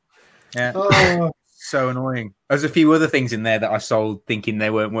 man. Yeah. Oh. So annoying. There's a few other things in there that I sold thinking they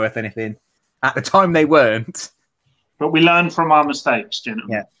weren't worth anything. At the time, they weren't. But we learn from our mistakes, gentlemen.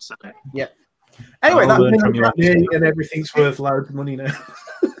 Yeah. So. Yeah. Anyway, and everything's worth loads of money now.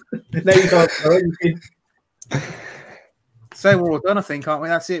 Now you can't sell anything. So we're all done, I think, aren't we?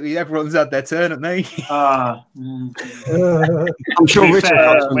 That's it. Everyone's had their turn, haven't they? I'm sure Richard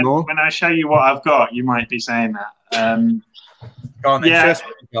has some more. When I show you what I've got, you might be saying that. Go on, then, what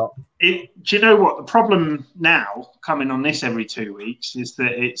you've got. Do you know what the problem now? Coming on this every 2 weeks is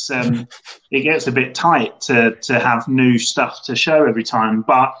that it gets a bit tight to have new stuff to show every time.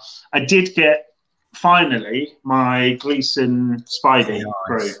 But I did get finally my Gleason Spidey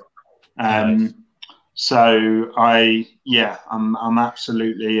crew. So I'm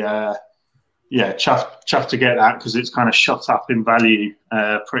absolutely chuffed to get that because it's kind of shot up in value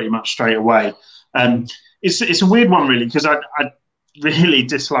pretty much straight away. It's a weird one really because I really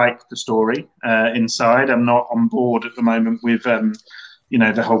dislike the story inside. I'm not on board at the moment with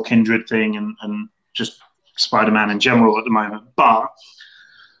the whole Kindred thing and just Spider-Man in general at the moment. But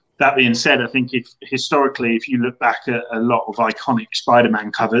that being said, I think if you look back at a lot of iconic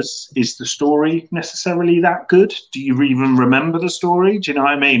Spider-Man covers, is the story necessarily that good? Do you even remember the story? Do you know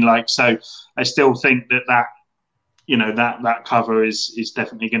what I mean? Like, so I still think that cover is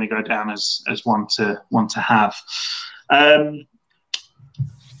definitely going to go down as one to have.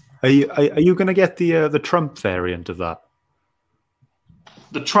 Are you going to get the Trump variant of that?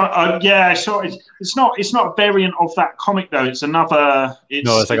 The Trump, so it's not a variant of that comic though. It's another.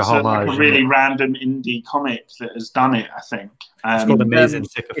 It's like a homage, like a really random indie comic that has done it. I think it's called Amazing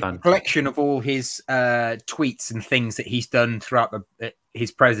Sycophant. It's a collection of all his tweets and things that he's done throughout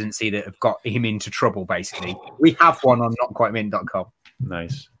his presidency that have got him into trouble. Basically, we have one on notquitemint.com.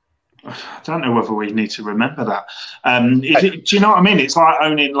 Nice. I don't know whether we need to remember that. Do you know what I mean? It's like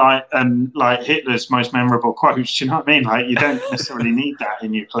owning like Hitler's most memorable quotes. Do you know what I mean? Like you don't necessarily need that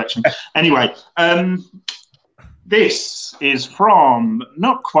in your collection. Anyway, this is from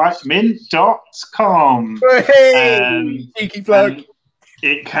notquitemint.com. Hey, cheeky plug.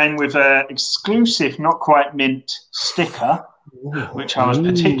 It came with an exclusive Not Quite Mint sticker, which I was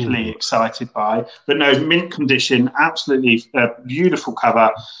particularly excited by. But no, mint condition, absolutely beautiful cover.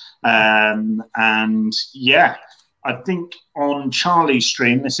 And yeah, I think on Charlie's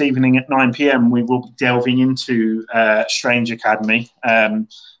stream this evening at 9 p.m. we will be delving into Strange Academy.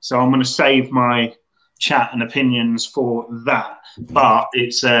 So I'm going to save my chat and opinions for that. But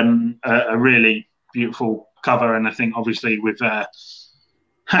it's a really beautiful cover, and I think obviously with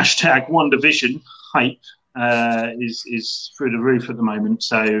hashtag WandaVision hype is through the roof at the moment.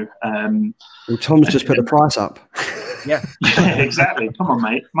 So well, Tom's just put the price up. Yeah, exactly. Come on,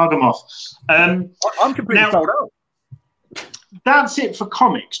 mate, mug them off. I'm completely sold out. That's it for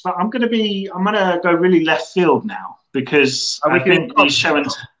comics, but I'm gonna go really left field now because I think he's showing.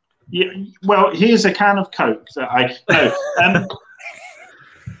 Yeah, well, here's a can of Coke that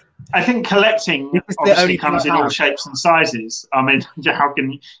I think collecting obviously comes in all shapes and sizes. I mean, how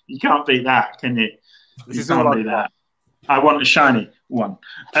can you can't beat that, can you? You can't do that. I want a shiny one.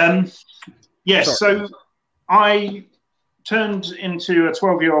 Yes, so I turned into a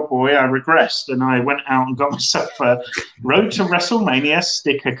 12-year-old boy. I regressed and I went out and got myself a Road to WrestleMania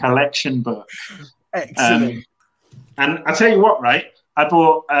sticker collection book. Excellent. And I tell you what, right? I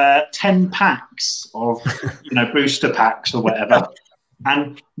bought 10 packs of, booster packs or whatever,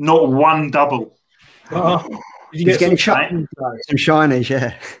 and not one double. Oh, did you get some shinies?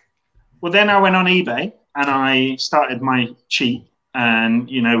 Yeah. Well, then I went on eBay and I started my cheat, and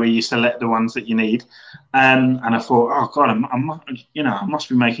where you select the ones that you need. And I thought, oh god, I must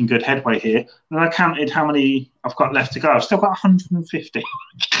be making good headway here. And I counted how many I've got left to go. I've still got 150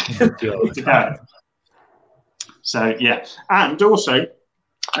 to go. So yeah, and also,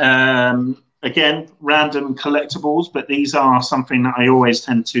 again, random collectibles, but these are something that I always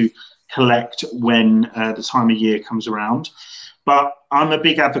tend to collect when the time of year comes around. But I'm a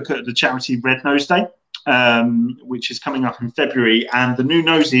big advocate of the charity Red Nose Day, which is coming up in February, and the new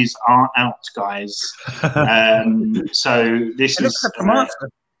noses are out, guys. So this is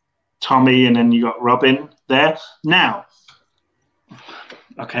Tommy, and then you got Robin there. Now,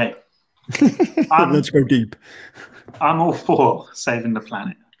 okay. Let's go deep. I'm all for saving the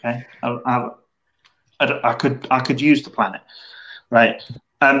planet. Okay, I could use the planet, right?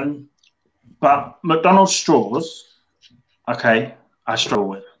 But McDonald's straws, okay, I struggle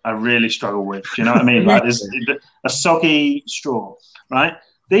with. I really struggle with. Do you know what I mean? Like there's a soggy straw, right?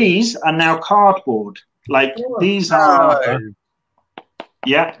 These are now cardboard. Like these are,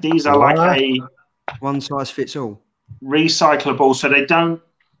 these are like a one size fits all. Recyclable, so they don't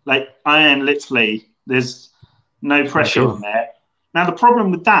literally. There's no pressure on there. Now the problem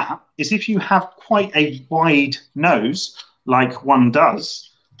with that is if you have quite a wide nose, like one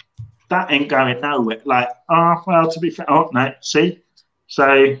does, that ain't going nowhere. Like, to be fair, no, see.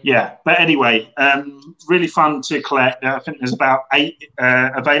 So yeah, but anyway, really fun to collect. I think there's about 8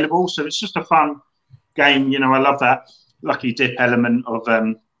 available, so it's just a fun game. I love that lucky dip element of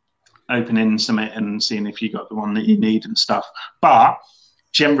opening something and seeing if you got the one that you need and stuff. But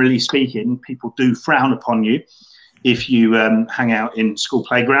generally speaking, people do frown upon you if you hang out in school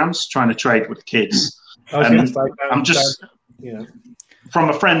playgrounds trying to trade with the kids. I'm just, from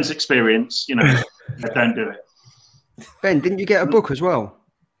a friend's experience, I don't do it. Ben, didn't you get a book as well?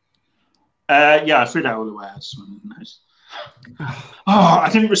 Yeah, I threw that all away. I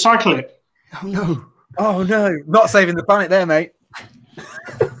didn't recycle it. Oh no! Oh no! Not saving the planet there, mate.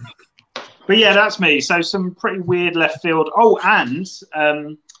 But yeah, that's me. So some pretty weird left field. Oh, and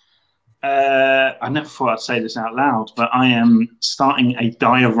I never thought I'd say this out loud, but I am starting a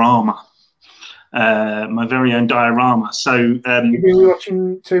diorama. My very own diorama. So you've been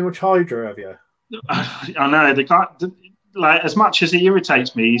watching too much Hydra, have you? I know the guy. As much as he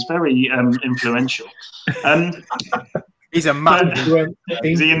irritates me, he's very influential. He's a man.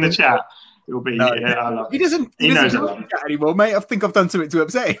 Is he in the chat? He'll be. No. I love he doesn't. He knows that anymore, mate. I think I've done something to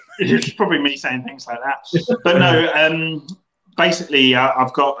upset him. It's probably me saying things like that. But no. Basically,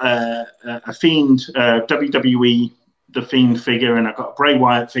 I've got a Fiend WWE, the Fiend figure, and I've got a Bray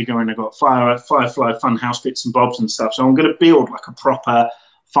Wyatt figure, and I've got Firefly Funhouse bits and bobs and stuff. So I'm going to build like a proper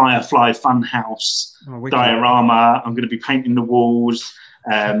Firefly Funhouse diorama. I'm going to be painting the walls.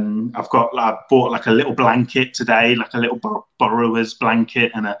 I bought like a little blanket today, like a little borrower's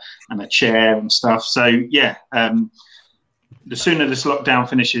blanket and a chair and stuff. So yeah, the sooner this lockdown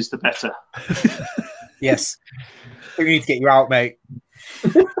finishes, the better. Yes. We need to get you out, mate.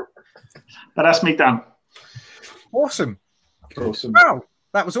 But that's me done. Awesome. Awesome. Wow.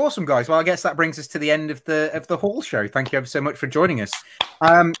 That was awesome, guys. Well, I guess that brings us to the end of the Hall show. Thank you ever so much for joining us.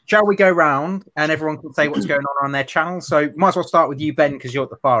 Shall we go round and everyone can say what's going on their channel? So might as well start with you, Ben, because you're at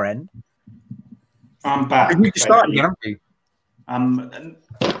the far end. I'm back. You just started, haven't you?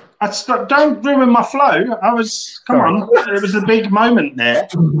 Don't ruin my flow. Come on. It was a big moment there.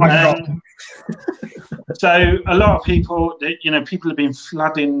 So a lot of people, people have been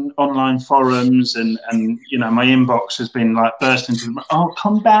flooding online forums, and my inbox has been like bursting to, oh,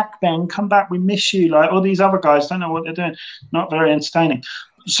 come back, Ben, come back, we miss you. Like all these other guys don't know what they're doing. Not very entertaining.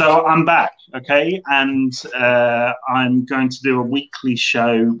 So I'm back, okay, and I'm going to do a weekly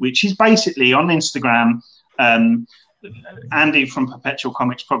show, which is basically on Instagram. Andy from Perpetual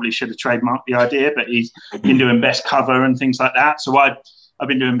Comics probably should have trademarked the idea, but he's been doing best cover and things like that. So I've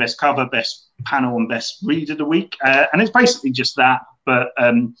been doing best cover, best panel, and best read of the week, and it's basically just that, but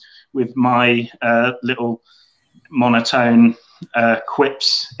with my little monotone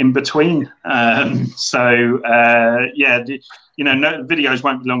quips in between. No videos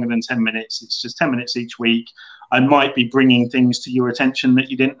won't be longer than 10 minutes. It's just 10 minutes each week. I might be bringing things to your attention that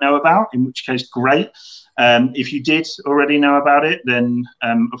you didn't know about, in which case, great. If you did already know about it, then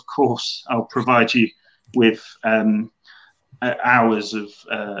of course I'll provide you with hours of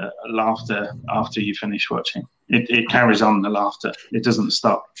laughter after you finish watching. It carries on, the laughter. It doesn't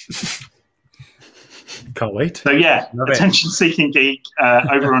stop. Can't wait. So yeah, Attention Seeking Geek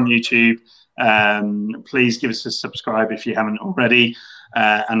over on YouTube. Please give us a subscribe if you haven't already.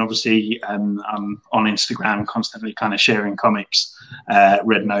 And obviously I'm on Instagram constantly kind of sharing comics,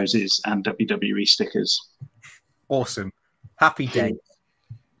 red noses and WWE stickers. Awesome. Happy day.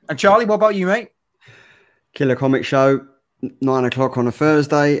 And Charlie, what about you, mate? Killer Comic Show, 9 o'clock on a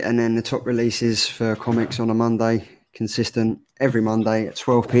Thursday, and then the top releases for comics on a Monday, consistent every Monday at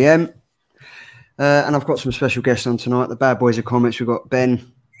 12 p.m. And I've got some special guests on tonight. The bad boys of comics. We've got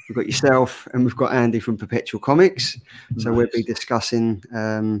Ben, we've got yourself, and we've got Andy from Perpetual Comics. So we'll be discussing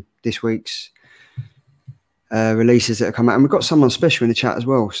this week's releases that have come out. And we've got someone special in the chat as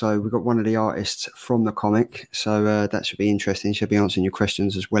well. So we've got one of the artists from the comic. So that should be interesting. She'll be answering your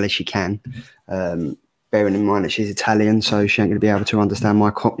questions as well as she can. Bearing in mind that she's Italian, so she ain't going to be able to understand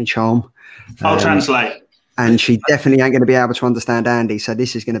my Cockney charm. I'll translate. And she definitely ain't going to be able to understand Andy. So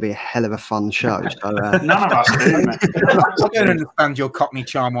this is going to be a hell of a fun show. So, none of us do, mate. I don't understand your Cockney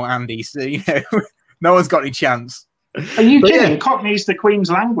charm or Andy, so no one's got any chance. Are you kidding? Yeah. Cockney's the Queen's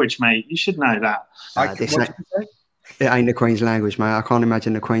language, mate. You should know that. It ain't the Queen's language, mate. I can't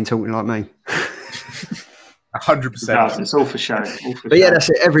imagine the Queen talking like me. 100%. It's all for show. Yeah, that's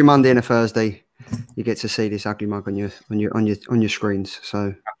it. Every Monday and a Thursday, you get to see this ugly mug on your screens.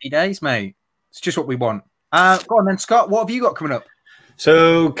 So happy days, mate. It's just what we want. Go on then, Scott. What have you got coming up?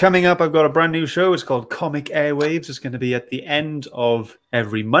 So coming up, I've got a brand new show. It's called Comic Airwaves. It's going to be at the end of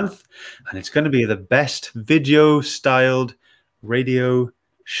every month, and it's going to be the best video-styled radio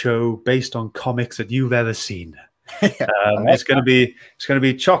show based on comics that you've ever seen. It's going to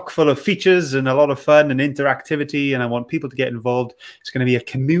be chock full of features and a lot of fun and interactivity, and I want people to get involved. It's going to be a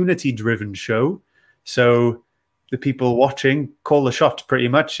community-driven show, so the people watching call the shot pretty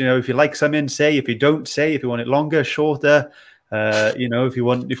much. If you like something, say. If you don't, say. If you want it longer, shorter, if you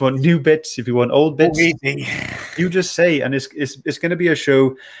want new bits, if you want old bits, you just say. And it's going to be a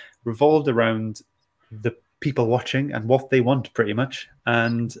show revolved around the people watching and what they want, pretty much.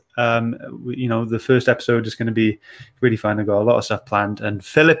 And the first episode is going to be really fun. I've got a lot of stuff planned. And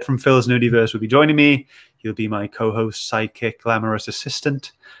Philip from Phil's Nerdiverse will be joining me. He'll be my co-host, sidekick, glamorous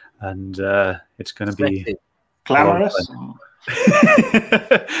assistant, and it's going to be glamorous.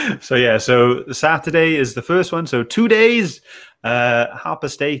 So Saturday is the first one. So 2 days, Harper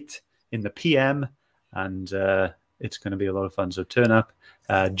State in the PM, and it's going to be a lot of fun. So turn up,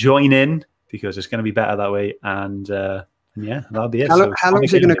 join in, because it's going to be better that way. And yeah, that'll be it. How long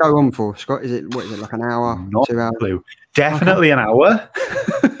is it going to go on for, Scott? Is it like an hour, Not 2 hours? Clue. Definitely an hour.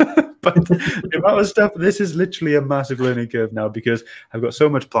 But the amount of stuff, this is literally a massive learning curve now, because I've got so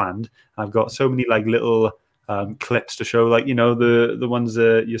much planned. I've got so many little clips to show, the ones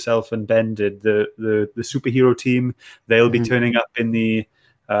yourself and Ben did, the superhero team. They'll be turning up in the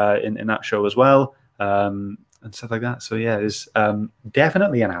in that show as well, and stuff like that. So yeah, it's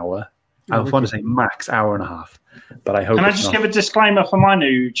definitely an hour. I want to say max hour and a half, but I hope. Can I just give a disclaimer for my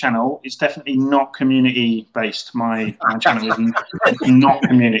new channel? It's definitely not community based. My channel is not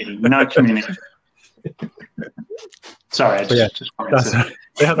community. No community. Sorry, I just wanted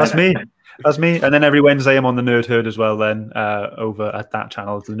to. That's me. That's me. And then every Wednesday I'm on the Nerd Herd as well. Then over at that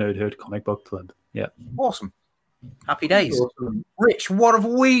channel, the Nerd Herd Comic Book Club. Yeah, awesome. Happy days. Awesome. Rich, what have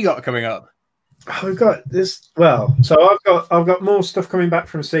we got coming up? I've got this. Well, so I've got more stuff coming back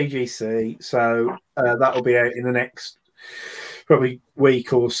from CGC. So that'll be out in the next probably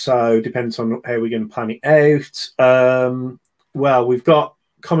week or so, depends on how we're going to plan it out. Well, we've got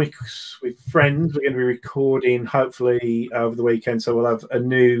Comics with Friends. We're going to be recording hopefully over the weekend, so we'll have a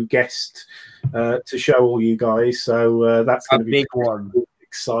new guest to show all you guys. So that's going to be big one.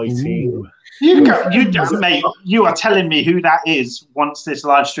 Exciting. Ooh. Mate, you are telling me who that is once this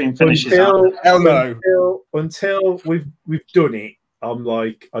live stream finishes. Until we've done it, I'm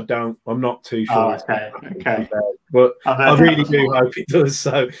like, I'm not too sure. Okay. But I really do hope it does.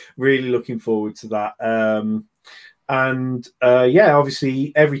 So really looking forward to that. And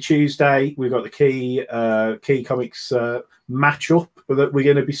obviously every Tuesday we've got the Key Comics matchup that we're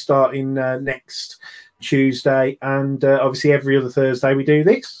going to be starting next Tuesday, and obviously every other Thursday we do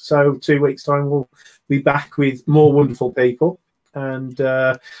this. So 2 weeks time we'll be back with more wonderful people, and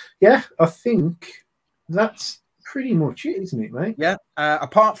I think that's pretty much it, isn't it, mate? Yeah.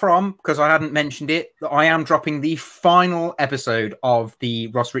 Apart from, because I hadn't mentioned it, that I am dropping the final episode of the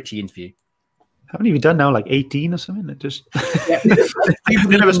Ross Ritchie interview. Haven't you done now like 18 or something? It just people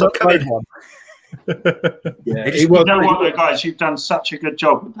never stop coming. You know what, guys, you've done such a good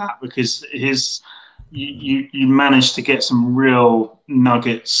job with that, because you managed to get some real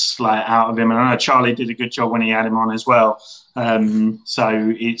nuggets like out of him, and I know Charlie did a good job when he had him on as well.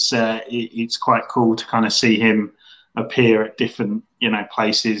 So it's quite cool to kind of see him appear at different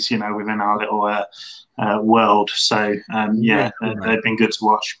places within our little world. So they've been good to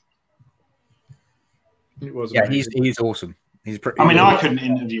watch. It was he's awesome. He's pretty. I mean, I couldn't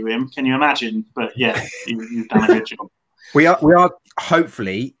interview him. Can you imagine? But yeah, you've done a good job. We are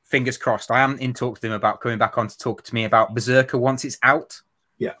hopefully, fingers crossed. I am in talks with him about coming back on to talk to me about Berserker once it's out.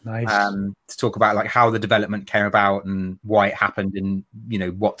 Yeah, nice. To talk about like how the development came about and why it happened, and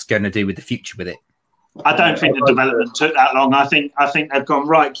what's going to do with the future with it. I don't think the development took that long. I think they've gone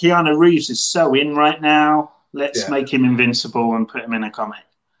right. Keanu Reeves is so in right now. Let's make him invincible and put him in a comic.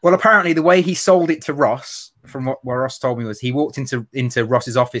 Well, apparently the way he sold it to Ross, from what Ross told me, was he walked into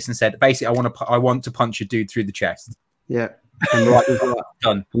Ross's office and said, basically, I want to punch a dude through the chest. Yeah. And Ross was like,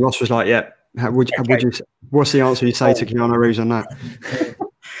 done. Ross was like, yeah. What's the answer you say to Keanu Reeves on that?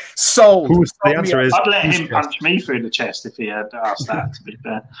 Sold. The answer is, I'd let him punch me through the chest if he had asked that, to be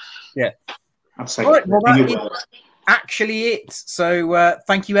fair. Yeah. I'd say all right, well, that is actually it. So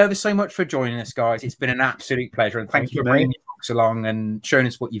thank you ever so much for joining us, guys. It's been an absolute pleasure, and thank you for bringing your books along and showing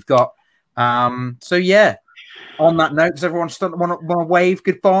us what you've got. So yeah, on that note, does everyone want to wave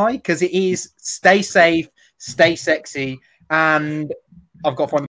goodbye? Because it is stay safe, stay sexy, and I've got to find